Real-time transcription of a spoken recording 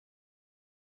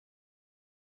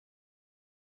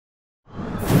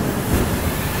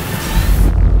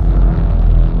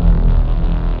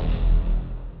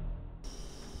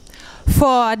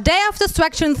For Day of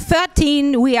Destruction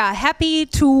 13, we are happy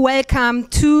to welcome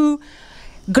two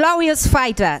glorious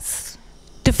fighters.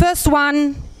 The first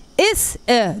one is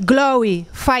a glory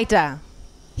fighter.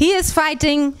 He is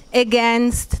fighting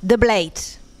against the Blade.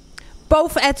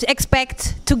 Both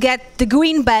expect to get the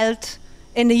green belt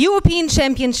in the European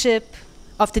Championship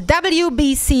of the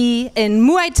WBC in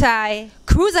Muay Thai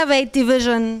Cruiserweight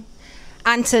division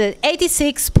until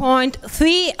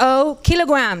 86.30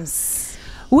 kilograms.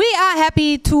 We are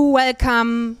happy to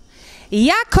welcome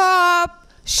Jakob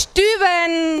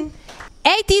Styben,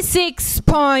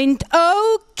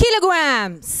 86.0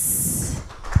 kilograms.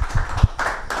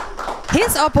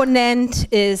 His opponent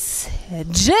is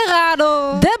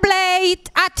Gerardo the Blade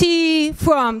Atti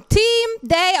from Team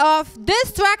Day of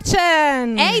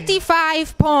Destruction,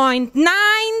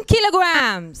 85.9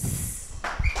 kilograms.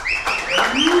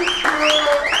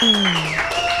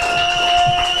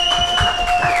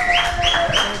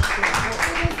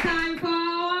 It's time for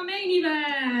our main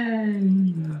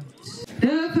event.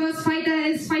 The first fighter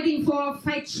is fighting for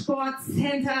Fight Sports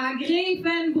Center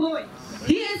Grevenbroich.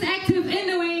 He is active in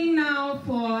the ring now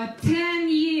for 10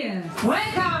 years.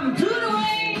 Welcome to the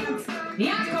ring,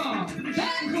 Jakob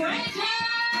Styben.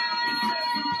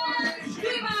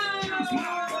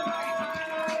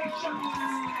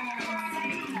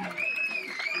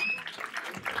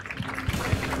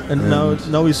 And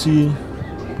now we see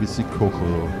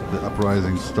Coco, the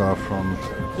uprising star from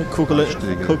Coco,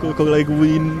 like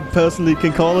we personally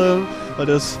can call him, but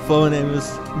his full name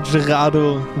is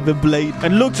Gerardo the Blade.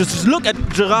 And look, just look at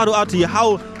Gerardo Atti,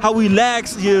 how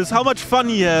relaxed he is, how much fun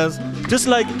he has. Just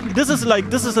like this is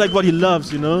like what he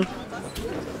loves, you know.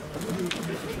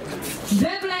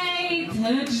 The Blade,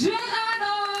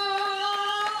 Gerardo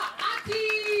Atti.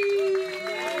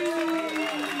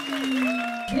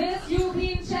 This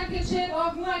European Championship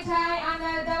of Muay Thai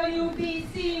under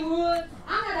WBC rules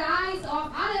under the eyes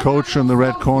of other coach in the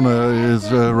red corner is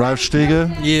Ralf Stege.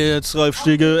 Yeah, it's Ralf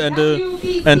Stege,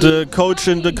 and the coach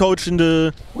in the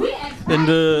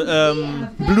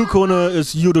blue corner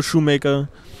is Judo Shoemaker.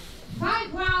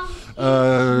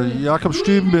 Jakob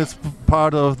Styben is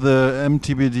part of the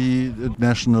MTBD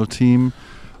national team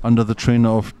under the trainer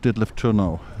of Detlef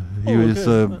Turnau.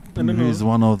 He's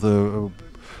one of the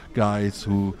guys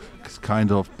who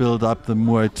kind of build up the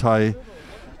Muay Thai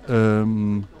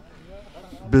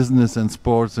business and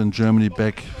sports in Germany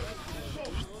back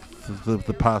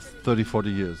the past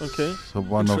 30-40 years. Okay. So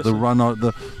one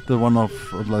of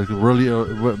like really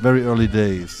very early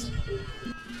days.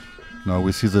 Now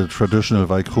we see the traditional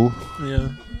Vaikru. Yeah.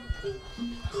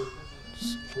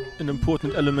 It's an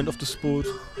important element of the sport.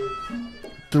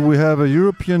 Then we have a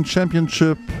European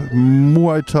Championship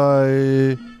Muay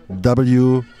Thai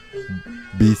WBC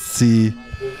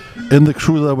in the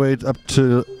cruiserweight up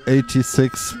to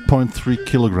 86.3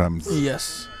 kilograms.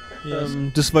 Yes.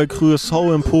 This Vaikru is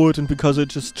so important because it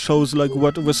just shows like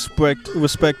what respect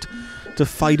the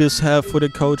fighters have for the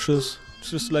coaches. It's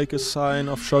just like a sign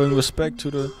of showing respect to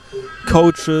the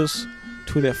coaches,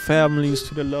 to their families,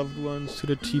 to their loved ones, to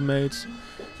their teammates.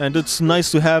 And it's nice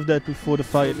to have that before the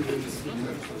fight.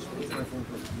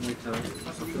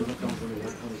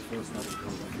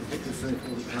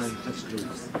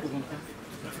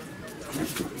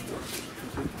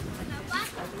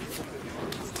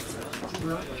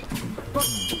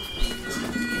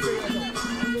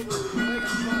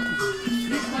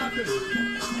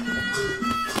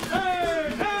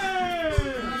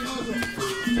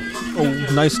 Oh,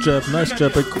 nice jab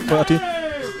by Atti.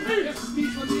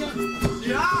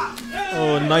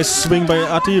 Oh, nice swing by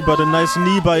Atti, but a nice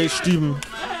knee by Styben.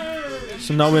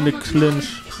 So now we're in the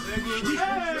clinch.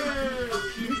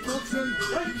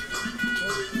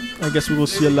 I guess we will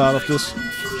see a lot of this.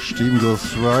 Styben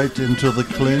goes right into the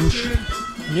clinch.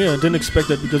 Yeah, I didn't expect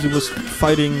that because he was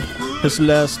fighting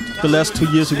the last 2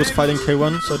 years he was fighting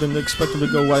K1, so I didn't expect him to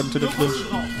go right into the clinch.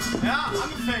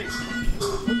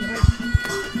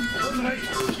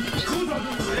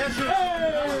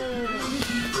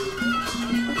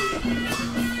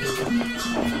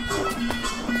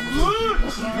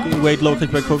 Weight low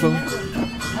kick by Coco.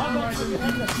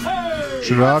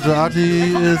 Gerardo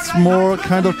Atti is more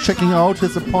kind of checking out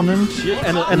his opponent. Yeah,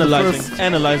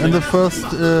 analyzing. In the first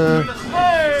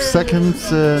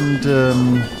seconds, and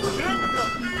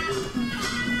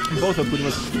both are pretty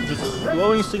much just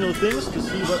throwing single things to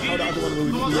see how the other one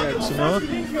will react, you know?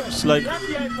 It's like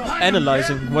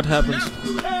analyzing what happens. I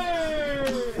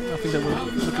think that will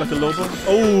look like a low blow.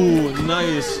 Oh,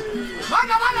 nice.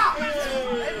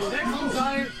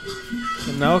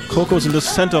 And now Coco's in the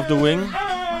center of the ring,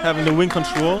 having the wing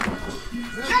control.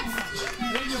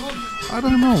 I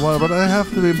don't know why, but I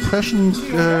have the impression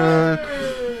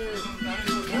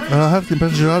I have the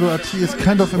impression Gerardo Atti is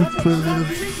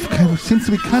seems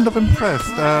to be kind of impressed.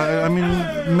 I mean,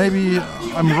 maybe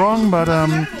I'm wrong, but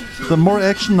the more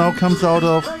action now comes out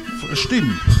of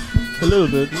Styben. A little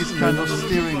bit. He's kind of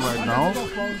steering right now.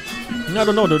 I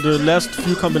don't know, the last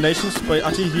few combinations by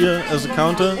Atti here as a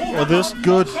counter or this.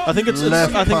 Good. I think it's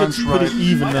left I think punch, it's pretty right.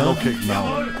 even now. Low kick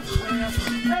now.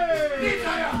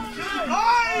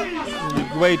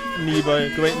 Great knee by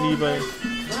Atti.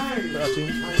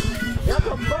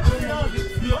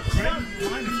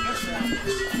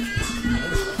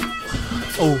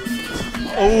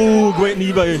 Oh, great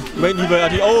knee by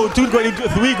Atti. Oh, three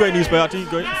great knees by Atti.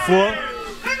 Great, 4.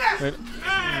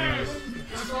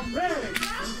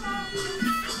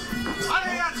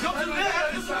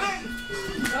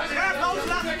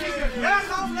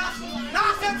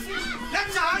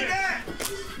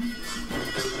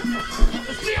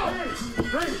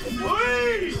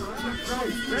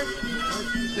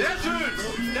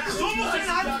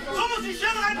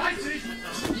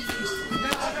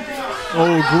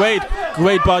 Wait. Oh,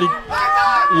 great body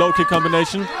low kick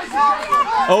combination.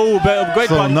 Oh, great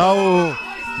so body. now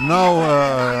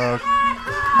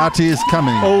Atti is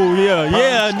coming. Oh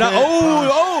yeah. Now,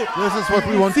 This is what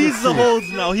we want to see. Sees the holes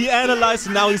now. He analyzed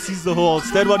and now he sees the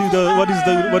holes. That's what he's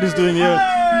doing here.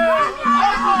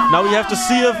 Now we have to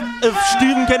see if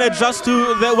Styben can adjust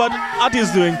to what Atti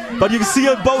is doing. But you can see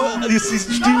you see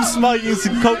Styben smiling, you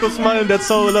see Coco smiling. That's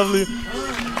so lovely.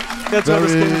 That's what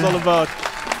this game is all about.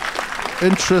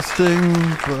 Interesting,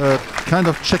 kind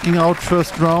of checking out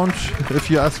first round, if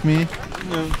you ask me.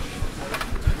 Yeah.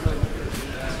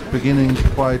 Beginning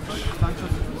quite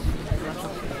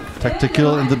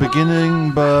tactical in the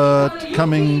beginning, but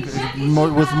coming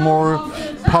with more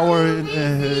power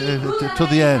to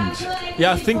the end.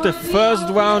 Yeah, I think the first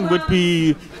round would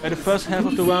be, the first half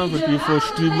of the round would be for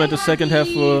Styben, and the second half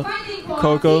for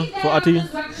Coco, for Atti.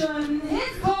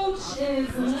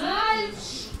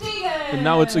 And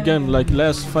now it's again like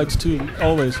last fights too,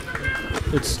 always.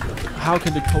 It's how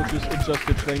can the coaches adjust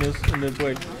the trainers in the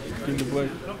break, during the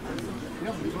break.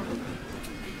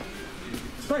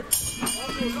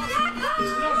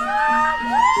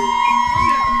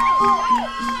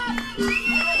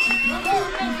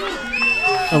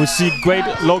 And we see great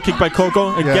low kick by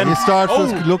Coco again. Yeah, he starts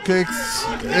with low kicks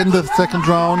in the second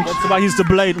round. That's why he's the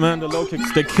blade, man. The low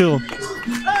kicks, they kill.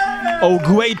 Oh,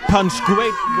 great punch,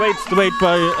 great straight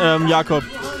by Jakob.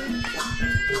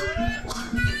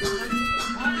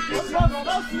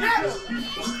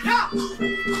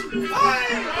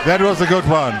 That was a good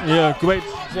one. Yeah, great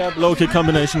jab, low kick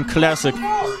combination, classic.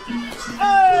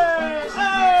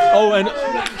 Oh, and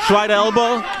tried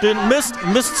elbow,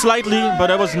 missed slightly, but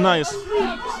that was nice.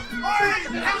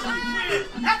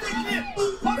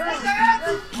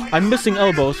 I'm missing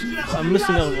elbows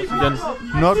again.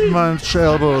 Not much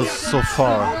elbows so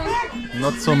far.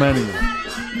 Not so many.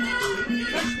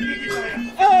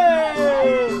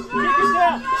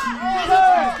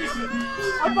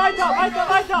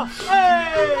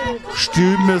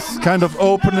 Styben is kind of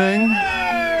opening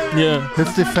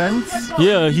his defense.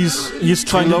 Yeah, he's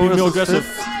trying to be more aggressive.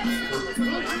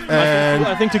 And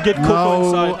I think to get Coco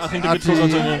inside. I think to get Coco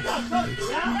inside.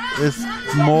 Is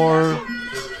more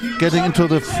getting into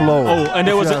the flow. Oh, and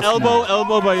there was an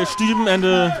elbow by Styben and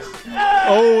a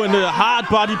hard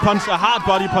body punch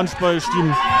by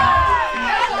Styben.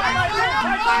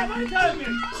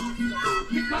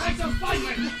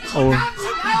 Oh,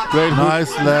 great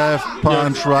nice hook. left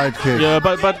punch, right kick. Yeah,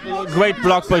 but great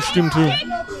block by Styben too.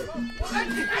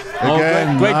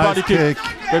 Again, great nice body kick.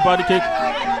 Great body kick.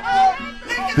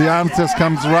 The arm just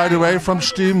comes right away from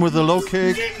Styben with a low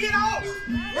kick.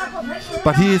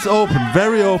 But he is open,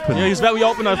 very open. Yeah, he's very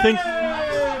open. I think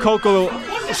Coco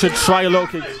should try a low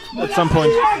kick at some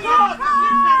point.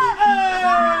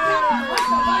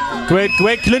 Great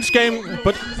clinch game,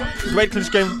 but great clinch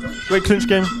game.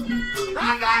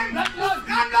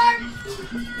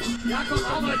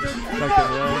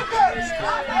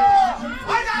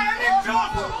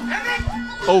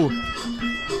 Oh.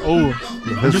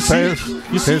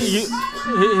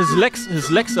 His legs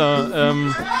are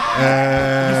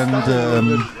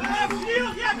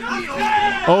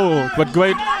but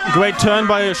great turn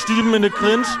by Styben in the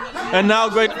clinch, and now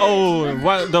great. Oh,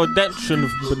 wow, that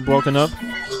shouldn't have been broken up.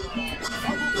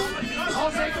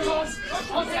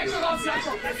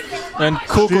 And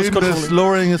Coco's Styben is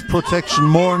lowering his protection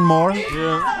more and more.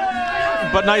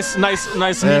 Yeah, but nice knee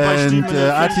by Styben. And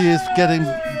Atti is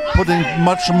putting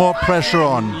much more pressure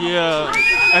on. Yeah,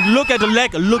 and look at the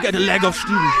leg of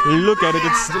Styben. Look at it,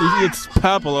 it's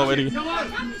purple already.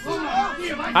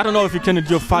 I don't know if you can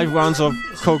endure 5 rounds of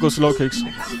Coco's low kicks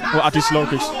or Atti's low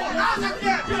kicks.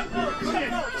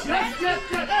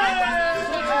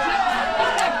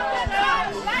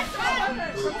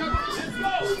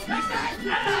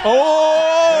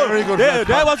 Oh! Very good Yeah, right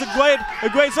that punch. was a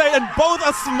great save, and both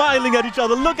are smiling at each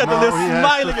other. Look at them, Now they're he has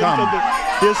smiling to at each come. other.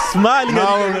 They're smiling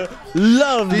Now at each other.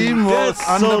 Lovely. Styben was That's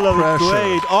under so lovely. pressure.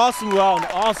 Great. Awesome round.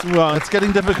 Awesome round. It's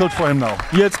getting difficult for him now.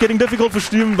 Yeah, it's getting difficult for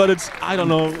Styben, but it's, I don't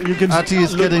know. You can Atti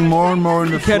is look, getting more and more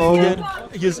in the you can't flow. forget,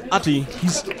 here's Atti.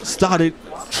 He's started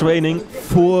training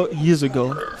 4 years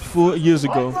ago. 4 years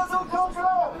ago.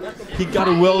 He got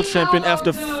a world champion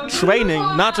after training,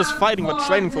 not just fighting, but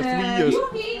training for 3 years.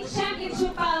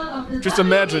 Just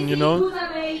imagine, you know,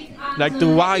 like the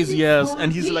rise he has,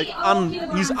 and he's like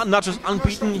not just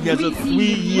unbeaten. He has a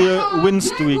 3-year win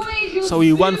streak, so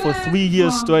he won for 3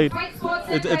 years straight.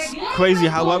 It's crazy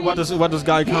how what this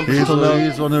guy accomplished.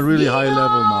 He's on a really high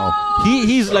level now.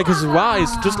 He's like his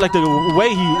rise, just like the way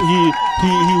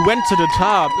he went to the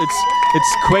top.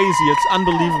 It's crazy. It's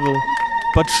unbelievable.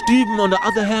 But Styben, on the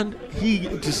other hand, he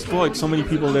destroyed so many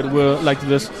people that were like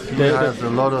this. He has a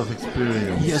lot of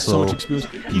experience. He has so much experience.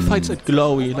 He fights at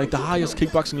Glory, like the highest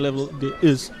kickboxing level there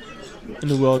is in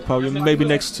the world, probably. Maybe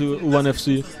next to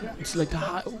 1FC. It's like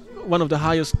one of the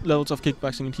highest levels of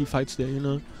kickboxing, and he fights there, you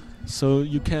know. So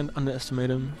you can't underestimate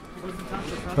him.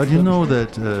 But you know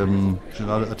that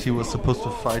Gerardo Atti was supposed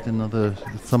to fight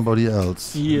somebody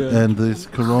else. Yeah. And this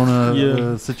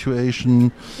corona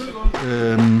situation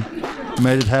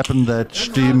made it happen that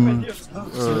Styben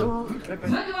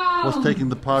was taking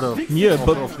the part of the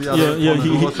other opponent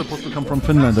who was supposed to come from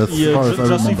Finland, as far as I Jussi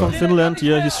remember. from Finland.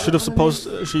 Yeah, he should have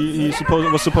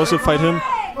was supposed to fight him,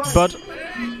 but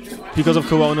because of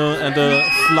corona and the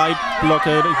flight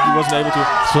blockade, he wasn't able to.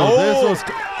 So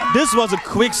this was a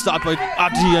quick start by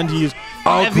Atti, and he's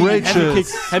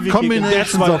outrageous heavy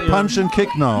combinations kick, of punch and kick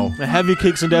now. Heavy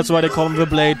kicks, and that's why they call him the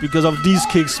Blade, because of these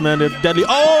kicks, man. They're deadly.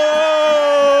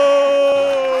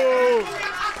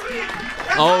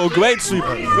 Oh, great sweep.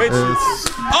 Great sweep.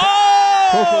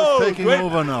 Coco's taking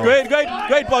over now. Great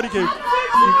body kick.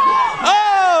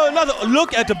 Oh,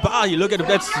 look at the body. Look at it.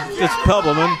 That's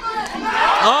purple, man.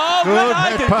 Oh, Good great high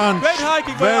head kick. punch. Great high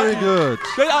kick. Very good.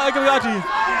 Great high kick, Atti.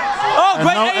 Oh, And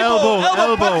great now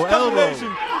elbow. combination.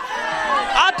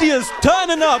 Atti is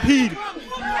turning up heat.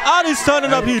 Atti's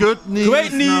turning up heat. Good knees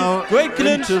Great knee. now Great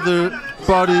clinch. into the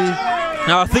body.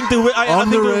 Now I think the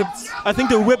ribs. I think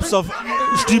the whips of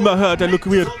Styben hurt. They look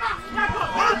weird.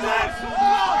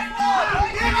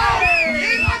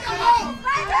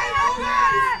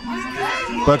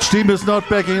 But Styben is not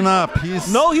backing up. He's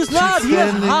not. He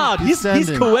is hard. He's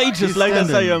courageous, like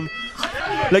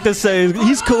they say.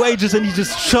 He's courageous, and he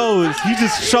just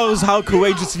shows how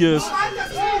courageous he is.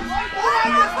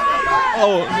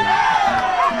 Oh,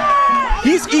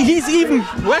 he's even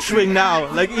pressuring now.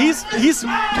 Like he's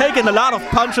taking a lot of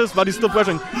punches, but he's still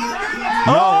pressuring.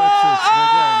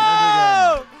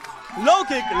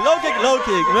 Low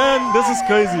kick. Man, this is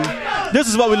crazy. This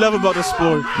is what we love about the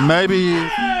sport. Maybe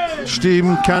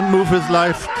Styben can't move his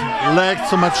left leg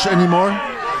so much anymore.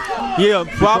 Yeah,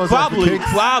 probably.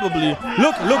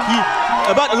 Look,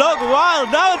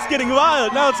 wild. Now it's getting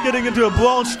wild. Now it's getting into a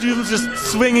brawl. Styben's just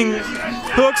swinging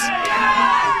hooks.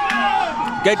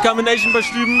 Great combination by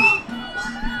Styben.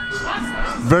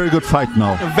 Very good fight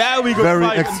now. A very good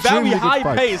fight. Extremely Very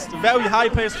good high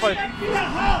paced fight.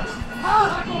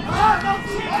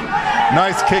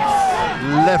 Nice kick.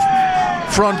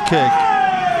 Left front kick.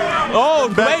 Oh,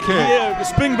 Back great! kick. Yeah,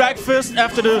 spring back fist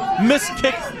after the missed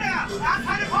kick.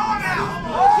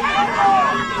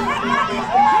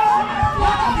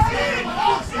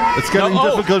 It's getting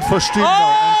difficult for Styben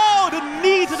now. Oh, the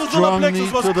knee to the solar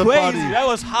plexus was crazy. Body. That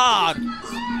was hard.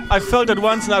 I felt it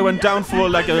once and I went down for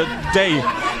like a day.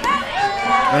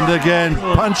 And again,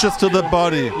 punches to the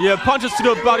body. Yeah, punches to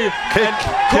the body. Kick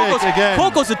again.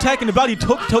 Coco's attacking the body.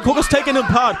 Coco's taking him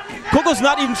apart. Coco's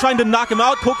not even trying to knock him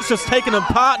out. Coco's just taking him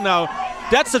apart now.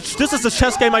 This is the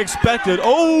chess game I expected.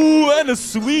 Oh, and a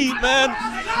sweep, man.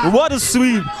 What a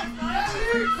sweep.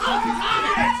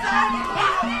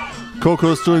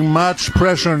 Coco's doing much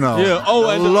pressure now. Yeah,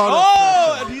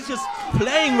 and he's just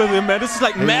playing with him, man. This is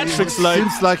like Matrix-like.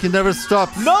 Seems like he never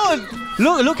stops. No,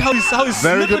 look how he's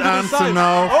very good answer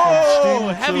now from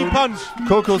Styben. Heavy punch.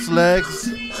 Coco's legs.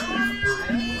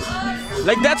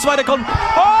 Like that's why they call him.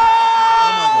 Oh!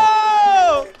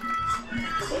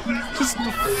 Just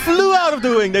flew out of the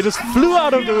ring. They just flew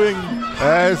out of the ring.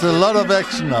 There's a lot of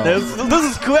action now. This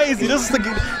is crazy. This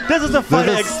is the fight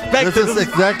I expected. This is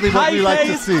exactly what we like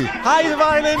to see. High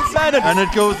violence, and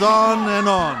it goes on and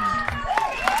on.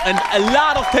 And a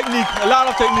lot of technique.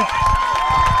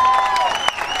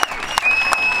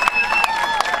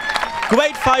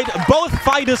 Great fight. Both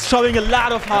fighters showing a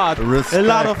lot of heart. Respect. A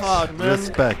lot of heart, man.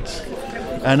 Respect.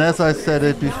 And as I said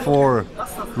it before,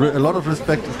 a lot of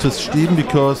respect to Styben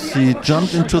because he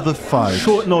jumped into the fight.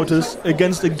 Short notice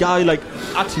against a guy like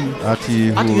Atti.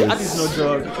 Atti's no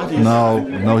joke.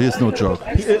 No, he's no joke.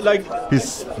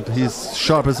 He's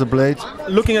sharp as a blade.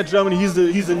 Looking at Germany, he's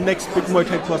the next big Muay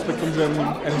Thai prospect from Germany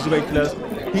at his weight class.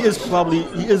 He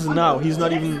is now. He's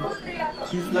not even.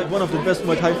 He's like one of the best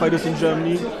Muay Thai fighters in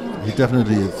Germany. He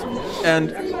definitely is.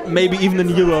 And maybe even in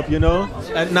Europe, you know.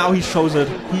 And now he shows it.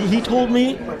 He told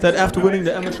me that after winning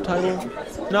the amateur title,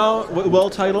 now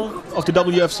world title of the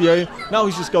WFCA, now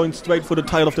he's just going straight for the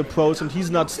title of the pros, and he's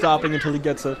not stopping until he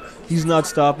gets it. He's not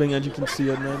stopping, and you can see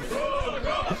it, man.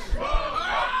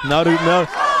 Now.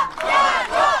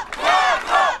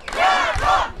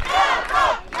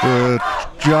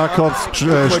 Jakob's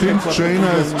Styben's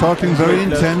trainer is talking very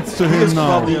intense to him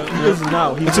now. He is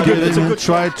now. It's a good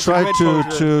try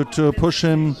to push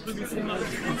him.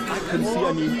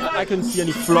 I couldn't see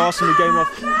any flaws in the game of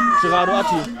Gerardo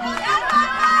Atti.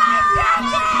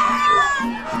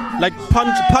 Like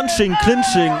punching,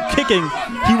 clinching, kicking,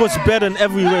 he was better in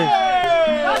every way.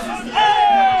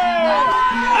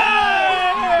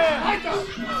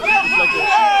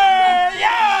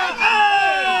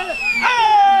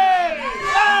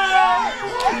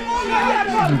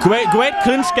 Great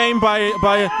clinch game by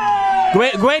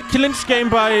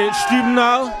Styben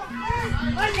now.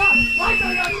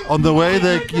 On the way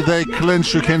they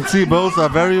clinch, you can see both are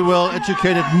very well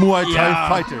educated Muay Thai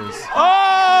fighters.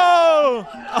 Oh!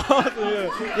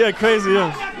 Yeah, crazy,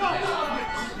 yeah.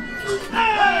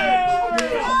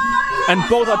 And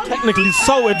both are technically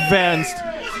so advanced.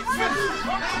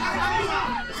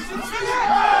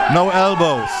 No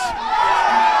elbows.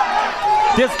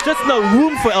 There's just no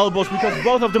room for elbows because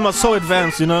both of them are so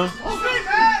advanced, you know?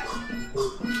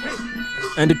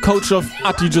 And the coach of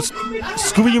Atti just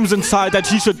screams inside that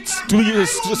he should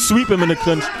sweep him in the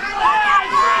clinch.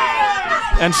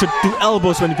 And should do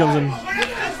elbows when he comes in.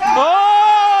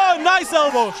 Oh, nice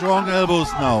elbow! Strong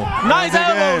elbows now. Nice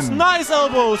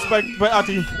elbows by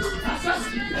Atti.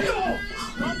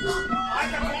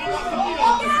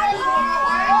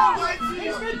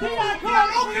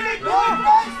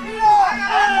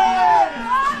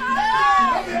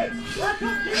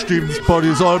 Styben's body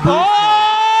is all bruised. Oh!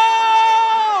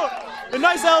 A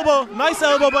nice elbow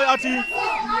by Atti.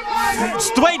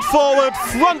 Straight forward,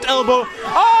 front elbow.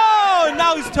 Oh,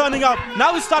 now he's turning up.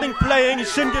 Now he's starting playing. He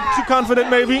shouldn't get too confident,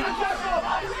 maybe.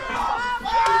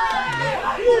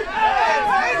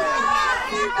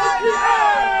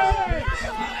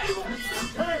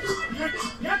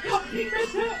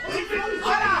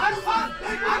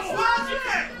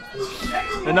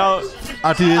 And now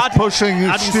Atti is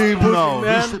pushing Styben now.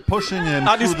 He's pushing him.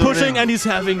 Atti's pushing and he's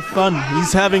having fun.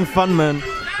 He's having fun, man.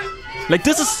 Like,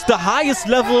 this is the highest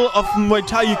level of Muay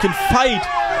Thai you can fight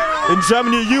in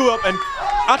Germany, Europe, and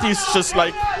Atti's just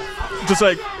like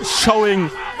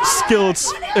showing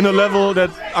skills in a level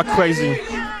that are crazy.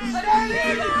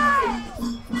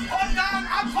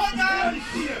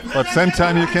 But same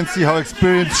time you can see how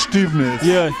experienced Styben is.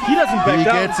 Yeah, he doesn't back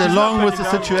down. He gets along with the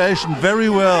situation very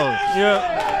well.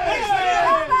 Yeah.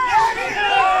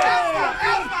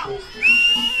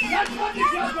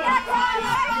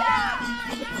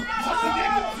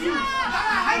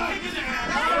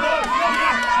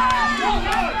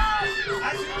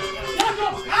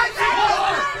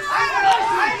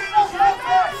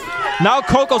 Now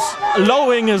Coco's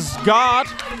lowering his guard.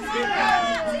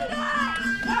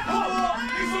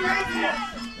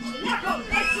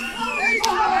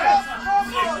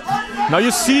 Now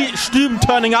you see Styben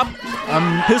turning up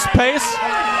his pace.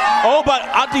 Oh, but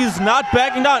Atti's not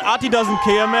backing down. Atti doesn't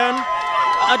care, man.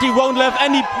 Atti won't leave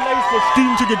any place for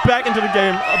Styben to get back into the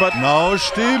game. But no,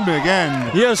 Styben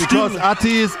again. Yeah, because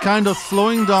Atti is kind of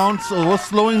slowing down. So was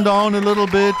slowing down a little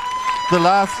bit. The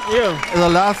last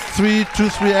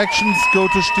 2-3 actions go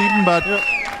to Styben, but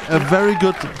a very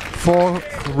good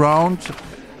fourth round.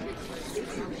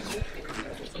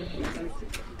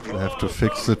 We have to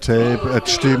fix the tape at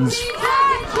Styben's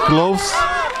gloves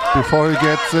before he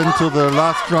gets into the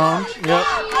last round. Yep.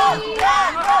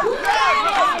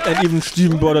 And even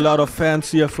Styben brought a lot of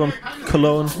fans here from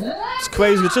Cologne. It's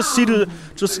crazy.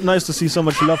 Just nice to see so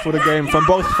much love for the game from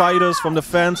both fighters, from the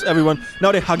fans, everyone.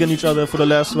 Now they're hugging each other for the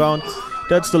last round.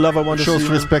 That's the love I want to see. Shows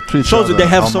respect to each Shows other. that they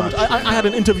have so much. I had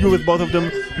an interview with both of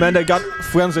them. Man, they got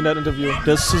friends in that interview.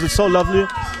 It's so lovely.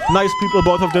 Nice people,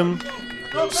 both of them.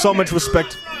 So much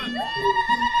respect.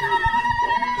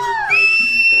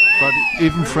 But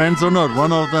even friends or not,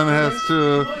 one of them has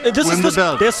to win the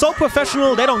belt. They're so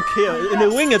professional, they don't care. In the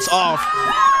ring, it's off.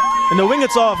 In the ring,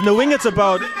 it's off. In the ring, it's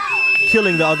about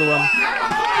killing the other one.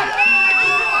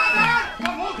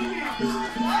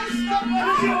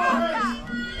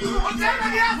 Oh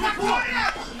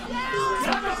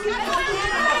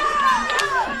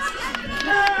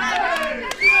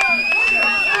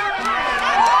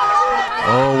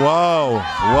wow!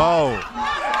 Wow!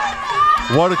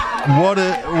 What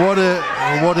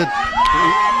a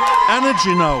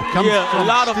energy now comes from a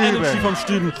lot of Styben. energy from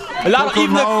Styben. A lot of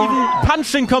even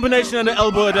punching combination and the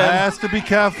elbow at the end. Has to be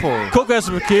careful. Coco has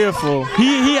to be careful.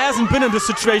 He hasn't been in this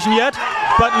situation yet,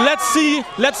 but let's see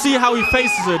how he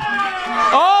faces it.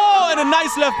 Oh, and a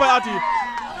nice left by Atti.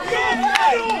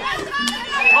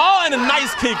 Oh, and a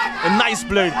nice kick, a nice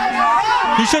blade.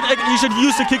 He should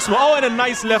use the kicks more. Oh, and a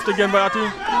nice left again by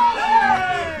Atti.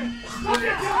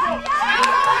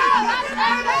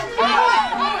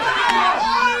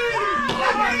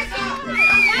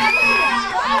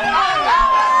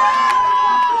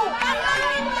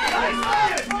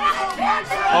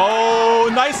 Oh,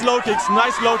 nice low kicks,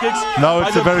 nice low kicks. Now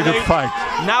it's a very good fight.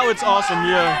 Now it's awesome,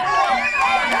 yeah.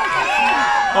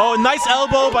 Oh, nice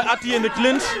elbow by Atti in the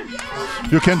clinch.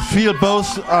 You can feel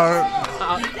both are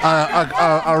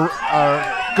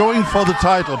going for the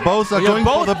title. Both are going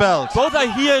for the belt. Both are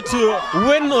here to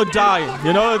win or die.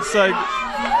 You know, it's like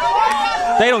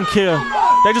they don't care.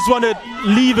 They just want to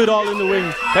leave it all in the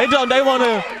ring. They want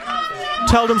to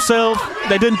tell themselves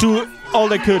they didn't do all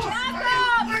they could.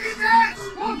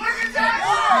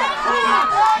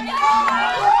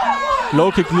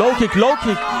 Low kick, low kick, low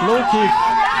kick, low kick.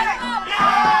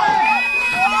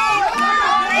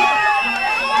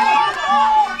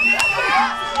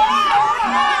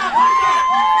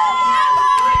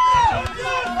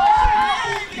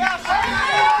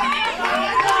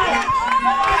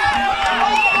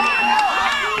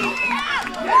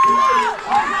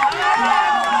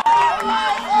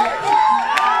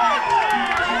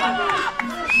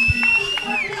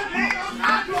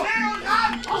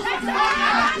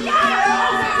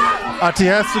 Atti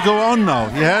has to go on now.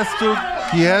 He has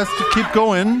to keep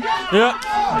going. Yeah.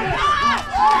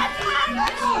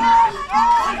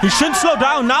 He shouldn't slow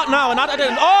down. Not now. Not at the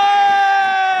end.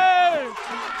 Oh!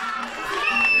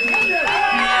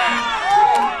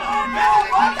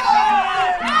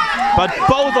 But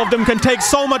both of them can take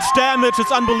so much damage.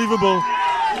 It's unbelievable.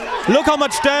 Look how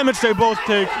much damage they both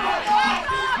take.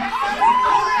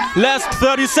 Last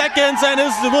 30 seconds, and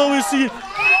will we see?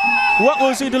 What will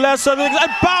we see the last 7 seconds?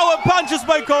 And power punches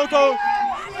by Coco.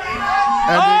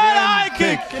 And oh, again, an high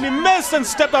kick. And he missed and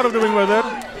stepped out of the ring with it.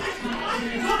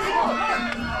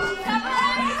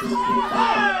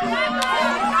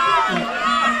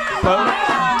 But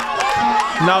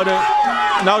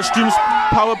now Styben's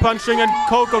power punching and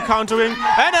Coco countering.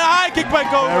 And a high kick by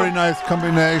Coco. Very nice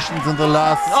combinations in the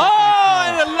last seconds. Oh,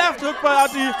 and a left hook by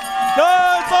Atti.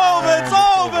 No, it's over, it's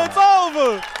over, it's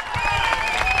over.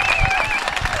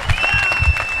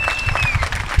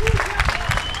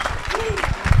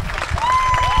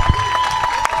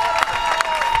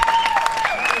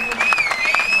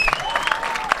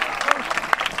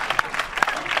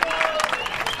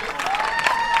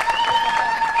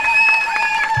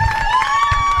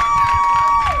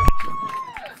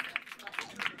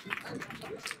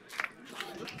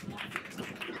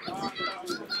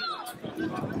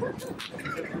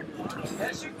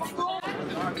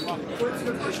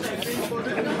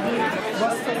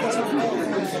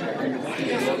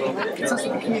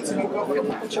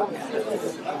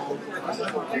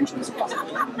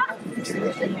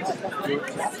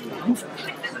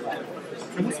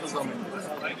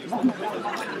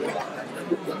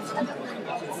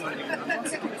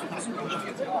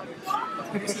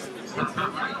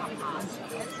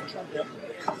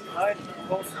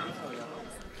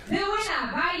 The winner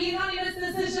by unanimous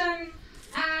decision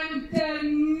and the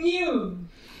new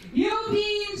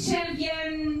European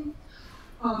champion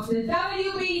of the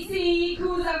WBC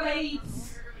Cruiserweight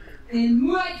in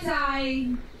Muay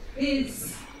Thai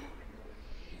is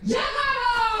Gerardo!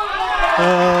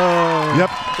 Yep.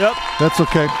 That's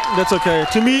okay. That's okay.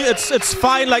 To me, it's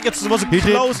fine. Like it was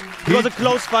a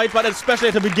close fight, but especially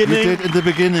at the beginning. He did in the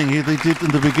beginning. He did in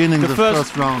the beginning. The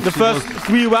first round. The first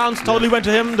 3 rounds totally went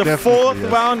to him. The fourth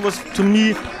round was to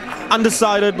me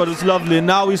undecided, but it's lovely. And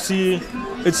now we see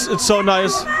it's so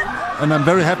nice. And I'm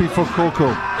very happy for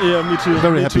Coco. Yeah, me too.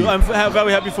 Very happy. I'm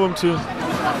very happy for him too.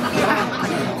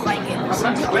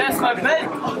 Where's my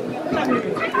belt?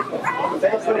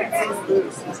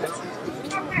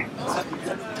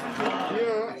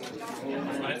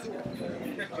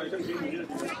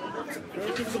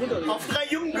 Auf 3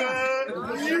 Jungen gehört.